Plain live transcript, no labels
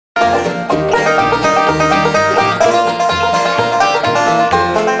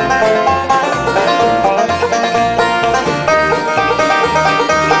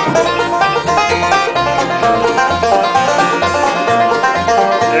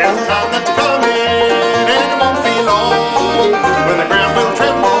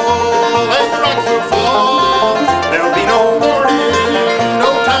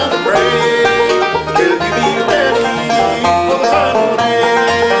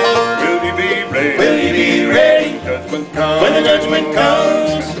the judgment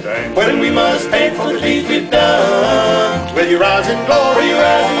comes, when we must pay for the deeds we've done. Will you rise in glory,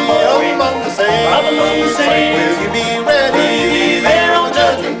 up among the saints? Up among the saints. Will you be ready? Will you be there on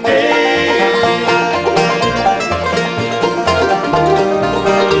Judgment Day?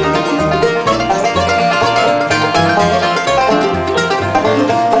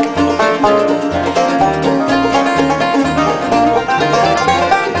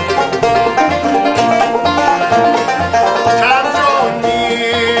 Time's drawing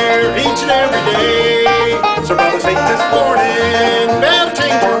near, each and every day. So brothers, think this morning, better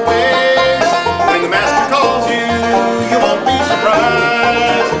change your ways. When the Master calls you, you won't be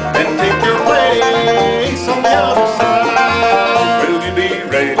surprised. And take your place on the other side. Will you be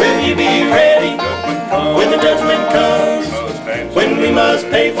ready? Will you be ready when the judgment comes? When we must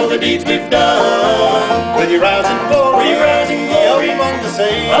pay for the deeds we've done. Will you rise in glory? Will you rise in glory? Up among the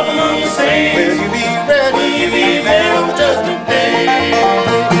saints. Up among the saints. Will you be ready? Will you be there on the Judgment Day?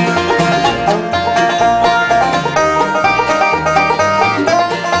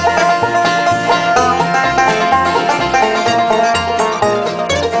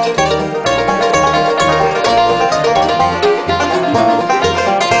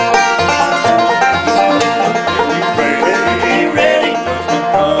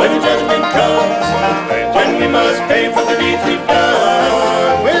 Pay for the deeds we've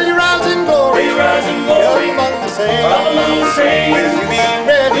done. Will you rise in glory? Will you rise in glory? Up among the saints. Up among the saints. Will you be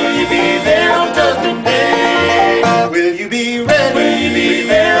ready? Will you be there on Judgment Day? Will you be ready? Will you be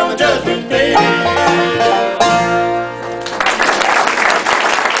there on the Judgment Day?